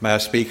May I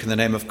speak in the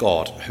name of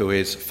God, who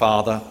is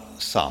Father,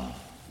 Son,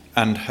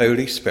 and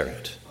Holy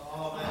Spirit.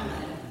 Amen.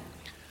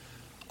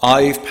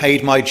 I've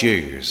paid my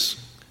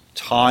dues,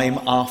 time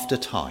after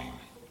time.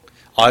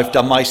 I've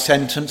done my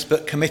sentence,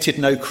 but committed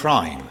no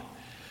crime.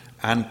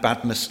 And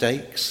bad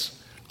mistakes,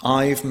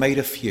 I've made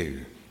a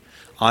few.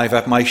 I've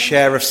had my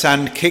share of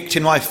sand kicked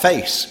in my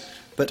face,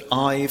 but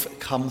I've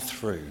come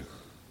through.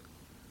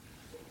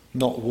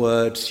 Not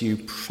words you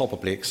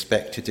probably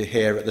expected to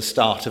hear at the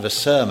start of a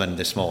sermon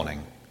this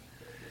morning.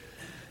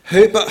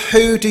 But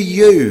who do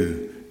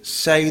you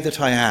say that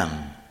I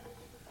am?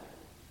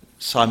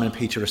 Simon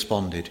Peter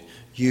responded,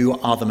 you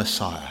are the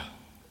Messiah,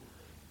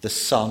 the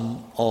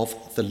Son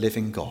of the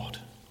living God.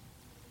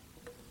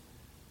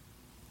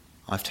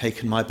 I've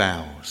taken my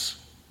vows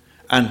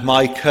and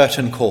my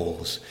curtain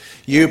calls.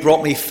 You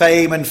brought me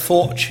fame and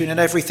fortune and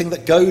everything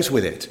that goes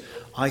with it.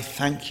 I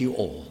thank you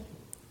all.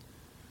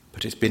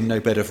 But it's been no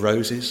bed of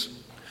roses,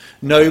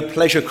 no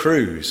pleasure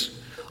cruise.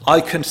 I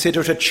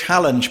consider it a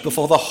challenge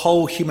before the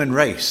whole human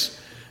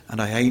race,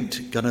 and I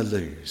ain't gonna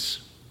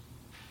lose.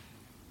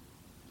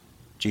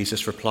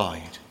 Jesus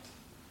replied,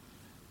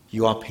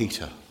 you are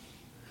Peter,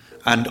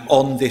 and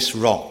on this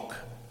rock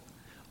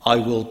I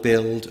will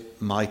build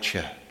my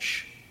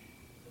church.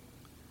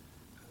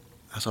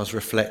 As I was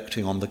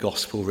reflecting on the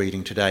gospel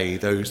reading today,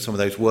 some of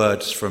those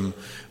words from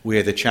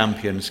We're the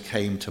Champions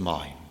came to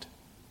mind.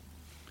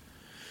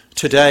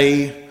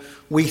 Today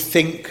we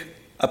think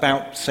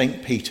about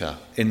St. Peter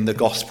in the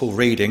gospel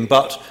reading,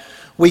 but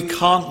we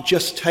can't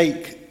just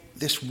take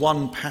this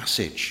one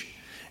passage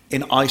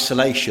in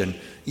isolation.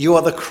 You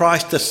are the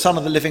Christ, the Son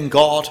of the living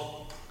God.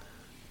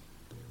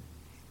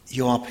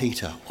 You are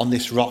Peter. On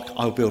this rock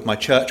I will build my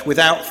church,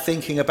 without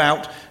thinking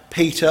about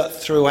Peter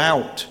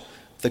throughout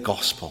the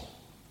gospel.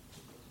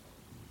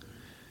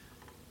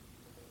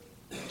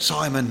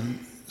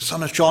 Simon,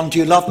 son of John, do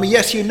you love me?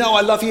 Yes, you know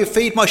I love you.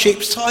 Feed my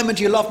sheep. Simon,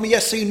 do you love me?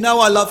 Yes, you know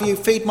I love you.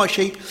 Feed my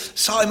sheep.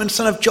 Simon,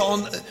 son of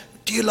John,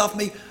 do you love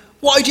me?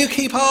 Why do you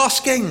keep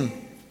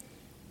asking?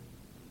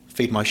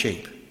 Feed my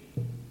sheep.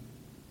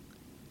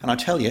 And I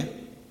tell you,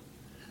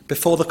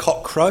 before the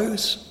cock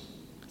crows,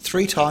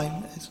 3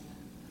 times,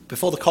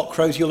 before the cock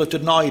crows, you'll have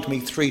denied me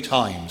 3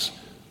 times,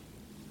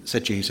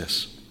 said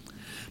Jesus.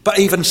 But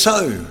even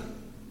so,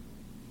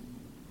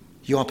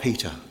 you are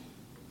Peter.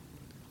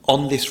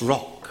 On this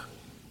rock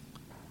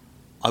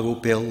I will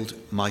build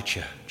my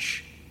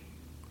church.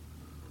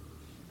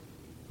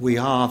 We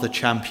are the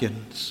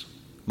champions,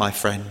 my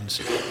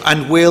friends,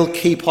 and we'll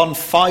keep on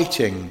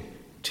fighting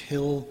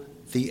till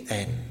the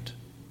end.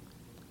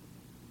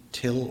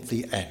 Till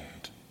the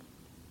end.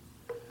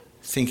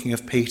 Thinking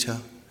of Peter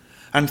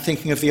and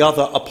thinking of the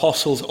other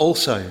apostles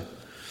also.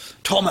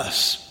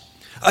 Thomas,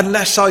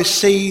 unless I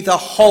see the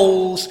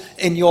holes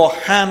in your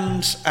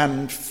hands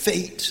and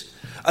feet,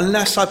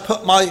 unless I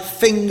put my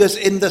fingers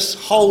in this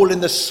hole in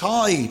the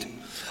side,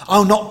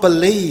 I'll not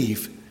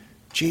believe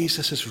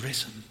Jesus has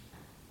risen.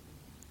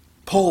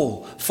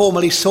 Paul,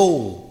 formerly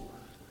Saul,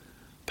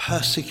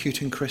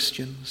 persecuting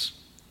Christians,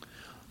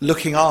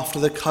 looking after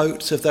the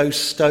coats of those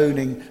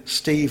stoning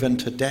Stephen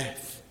to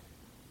death.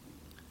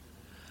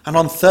 And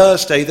on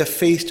Thursday, the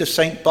feast of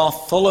St.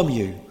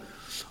 Bartholomew,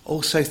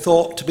 also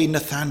thought to be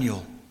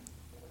Nathanael,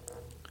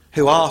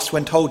 who asked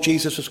when told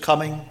Jesus was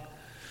coming,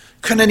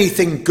 can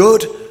anything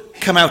good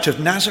come out of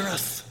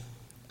Nazareth?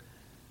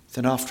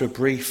 Then after a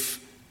brief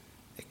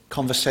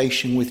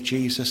conversation with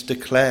Jesus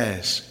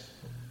declares,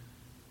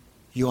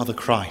 you are the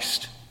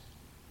Christ,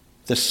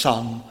 the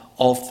Son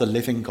of the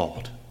living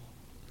God.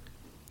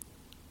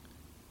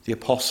 The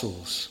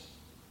apostles,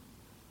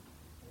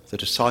 the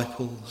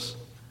disciples,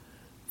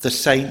 the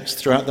saints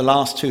throughout the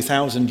last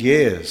 2,000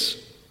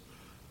 years.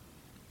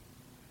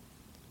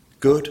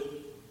 Good,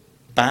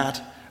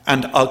 bad,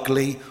 and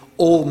ugly,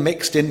 all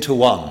mixed into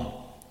one.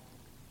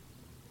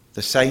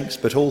 The saints,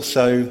 but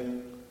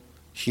also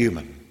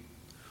human.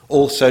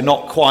 Also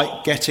not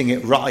quite getting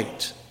it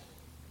right.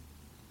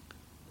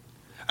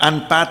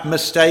 And bad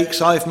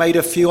mistakes, I've made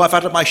a few. I've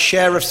had my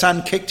share of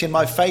sand kicked in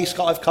my face.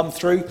 I've come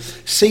through.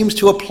 Seems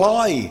to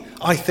apply,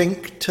 I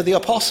think, to the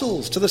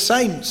apostles, to the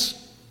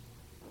saints.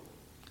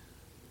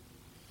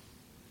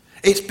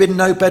 It's been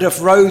no bed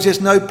of roses,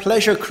 no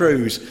pleasure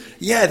cruise.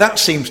 Yeah, that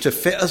seems to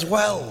fit as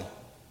well.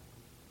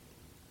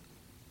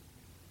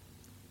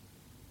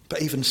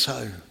 But even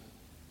so,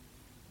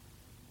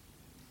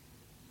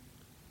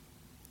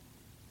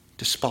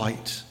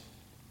 despite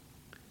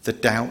the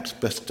doubt,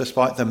 but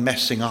despite the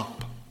messing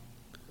up,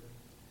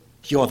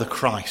 you are the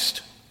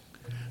Christ,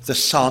 the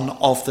Son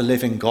of the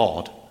living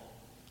God,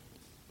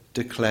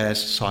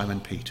 declares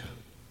Simon Peter.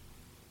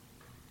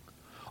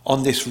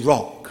 On this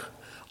rock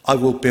I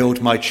will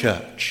build my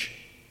church,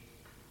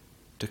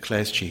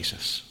 declares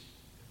Jesus.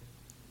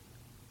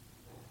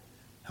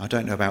 I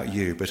don't know about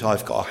you, but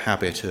I've got a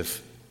habit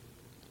of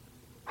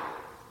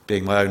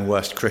being my own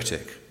worst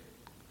critic.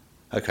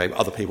 Okay,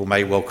 other people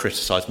may well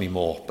criticise me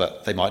more,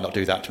 but they might not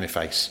do that to my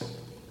face.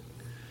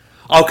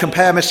 I'll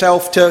compare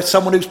myself to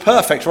someone who's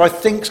perfect, or I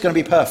think is going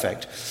to be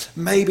perfect.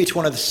 Maybe to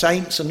one of the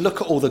saints, and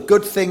look at all the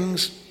good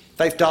things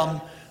they've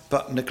done,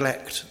 but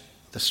neglect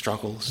the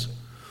struggles.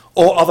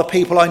 Or other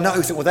people I know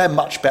think, well, they're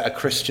much better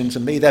Christians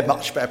than me, they're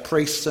much better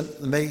priests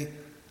than me.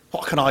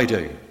 What can I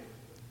do?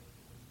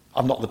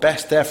 I'm not the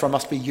best, therefore I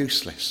must be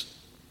useless.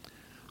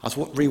 I was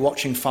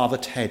rewatching Father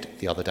Ted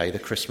the other day, the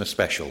Christmas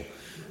special,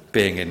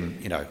 being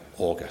in,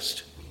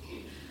 August.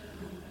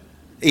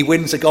 He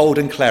wins a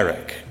golden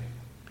cleric.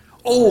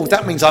 Oh,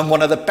 that means I'm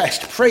one of the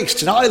best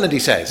priests in Ireland, he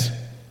says.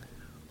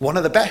 One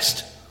of the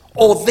best,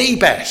 or the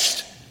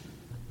best.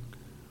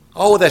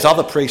 Oh, there's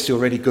other priests who are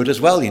really good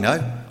as well,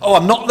 Oh,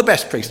 I'm not the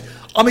best priest.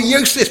 I'm a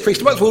useless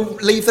priest. I might as well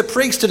leave the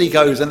priesthood, he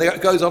goes, and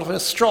it goes off in a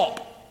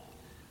strop.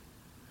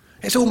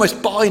 It's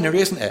almost binary,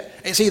 isn't it?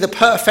 It's either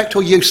perfect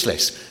or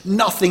useless,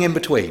 nothing in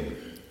between.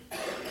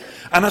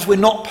 And as we're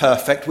not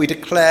perfect, we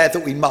declare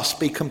that we must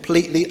be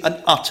completely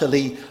and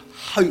utterly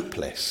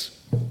hopeless.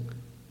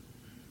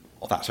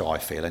 Well, that's how I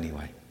feel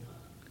anyway.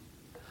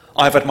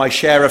 I've had my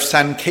share of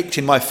sand kicked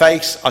in my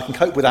face. I can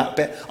cope with that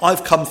bit.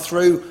 I've come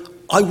through.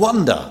 I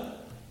wonder.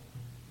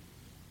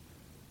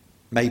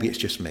 Maybe it's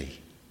just me.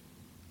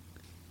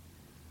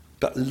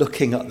 But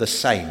looking at the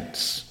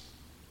saints,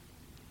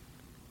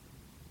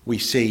 we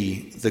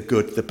see the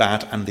good, the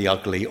bad, and the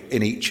ugly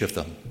in each of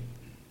them.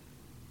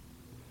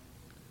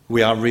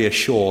 We are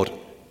reassured,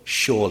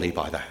 surely,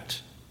 by that.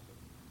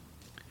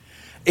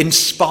 In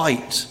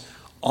spite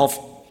of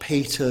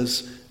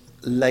Peter's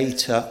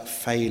later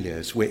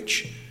failures,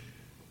 which,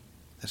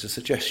 there's a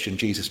suggestion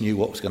Jesus knew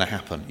what was going to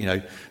happen.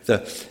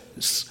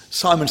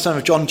 Simon, son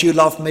of John, do you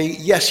love me?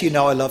 Yes, you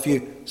know I love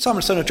you.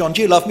 Simon, son of John,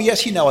 do you love me?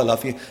 Yes, you know I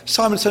love you.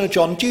 Simon, son of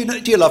John, do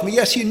you love me?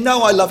 Yes, you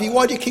know I love you.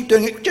 Why do you keep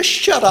doing it? Just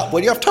shut up,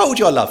 will you? I've told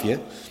you I love you.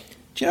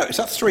 Do you notice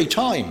that 3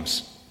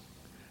 times?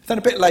 Then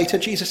a bit later,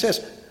 Jesus says,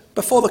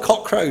 before the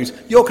cock crows,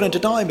 you're going to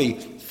deny me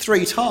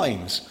 3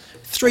 times.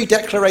 3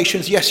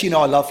 declarations, yes, you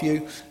know I love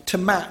you, to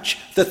match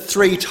the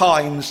 3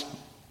 times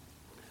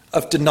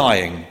of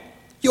denying.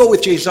 You're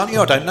with Jesus, aren't you?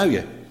 I don't know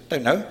you.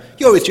 Don't know.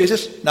 You're with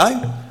Jesus?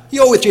 No.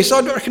 You're with Jesus?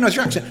 I don't recognise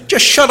your accent.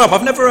 Just shut up.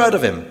 I've never heard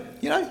of him.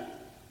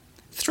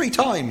 3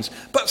 times.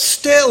 But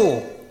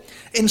still,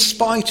 in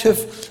spite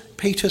of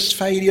Peter's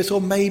failures,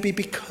 or maybe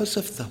because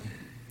of them,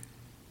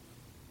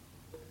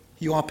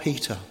 you are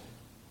Peter.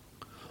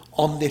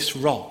 On this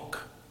rock,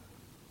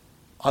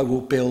 I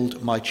will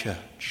build my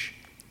church.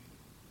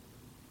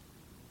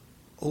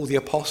 All the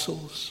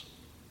apostles,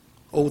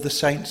 all the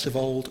saints of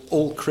old,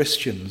 all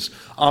Christians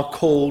are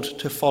called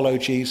to follow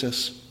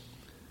Jesus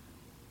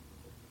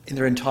in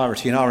their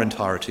entirety, in our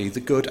entirety, the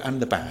good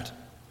and the bad.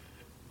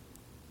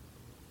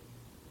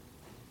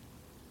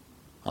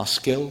 Our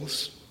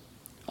skills,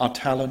 our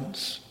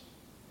talents,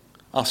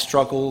 our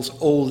struggles,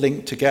 all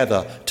linked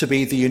together to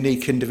be the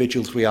unique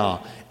individuals we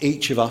are,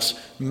 each of us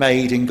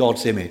made in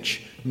God's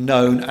image,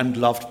 known and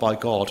loved by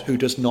God, who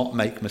does not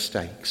make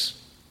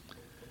mistakes.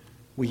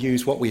 We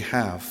use what we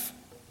have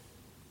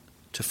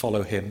to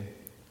follow him,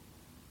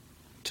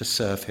 to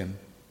serve him,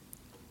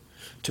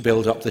 to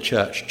build up the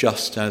church,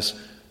 just as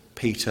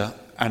Peter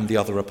and the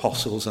other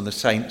apostles and the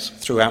saints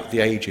throughout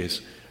the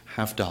ages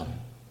have done.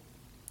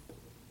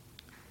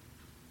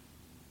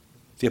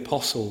 The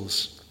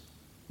apostles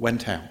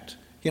went out.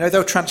 They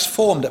were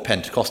transformed at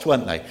Pentecost,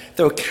 weren't they?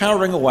 They were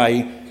cowering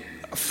away,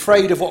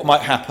 afraid of what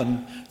might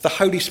happen. The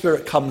Holy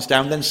Spirit comes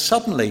down. Then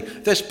suddenly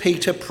there's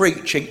Peter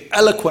preaching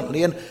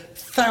eloquently and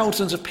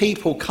thousands of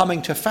people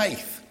coming to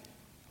faith.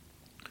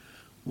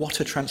 What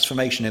a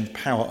transformation in the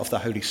power of the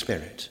Holy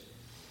Spirit.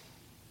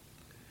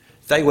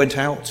 They went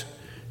out.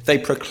 They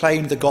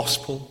proclaimed the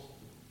gospel,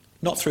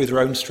 not through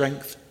their own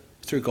strength,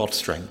 through God's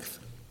strength.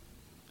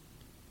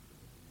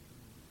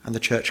 And the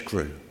church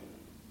grew.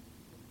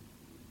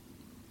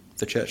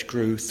 The church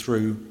grew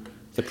through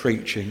the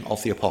preaching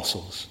of the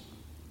apostles.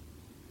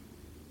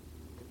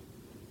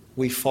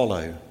 We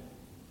follow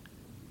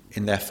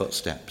in their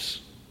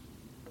footsteps.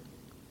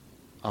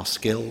 Our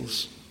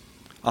skills,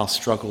 our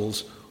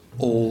struggles,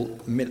 all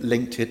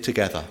linked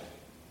together.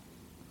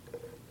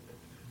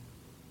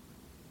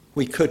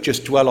 We could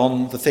just dwell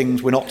on the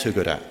things we're not too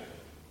good at.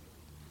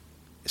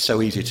 It's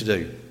so easy to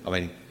do.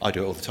 I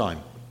do it all the time.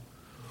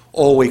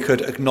 Or we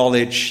could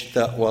acknowledge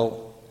that,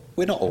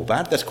 we're not all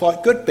bad. There's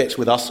quite good bits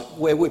with us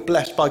where we're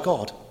blessed by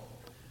God.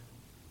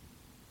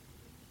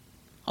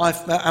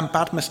 And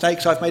bad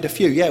mistakes, I've made a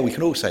few. Yeah, we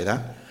can all say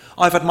that.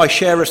 I've had my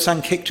share of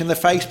sand kicked in the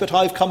face, but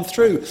I've come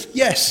through.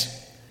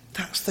 Yes,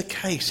 that's the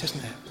case,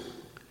 isn't it?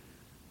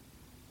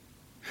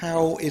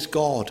 How is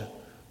God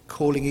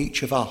calling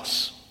each of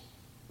us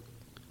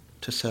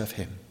to serve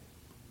him?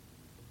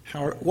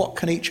 What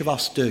can each of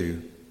us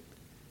do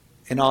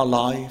in our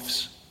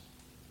lives,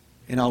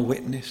 in our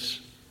witness,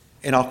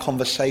 in our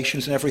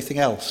conversations and everything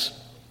else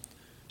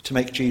to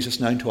make Jesus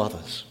known to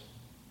others?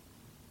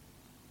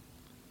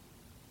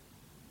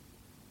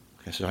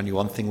 Okay, so only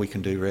one thing we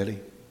can do, really.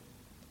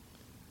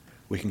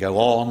 We can go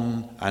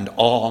on and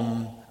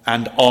on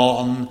and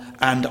on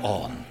and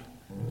on.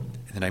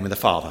 In the name of the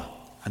Father,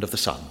 and of the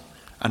Son,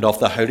 and of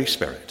the Holy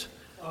Spirit.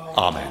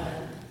 Amen.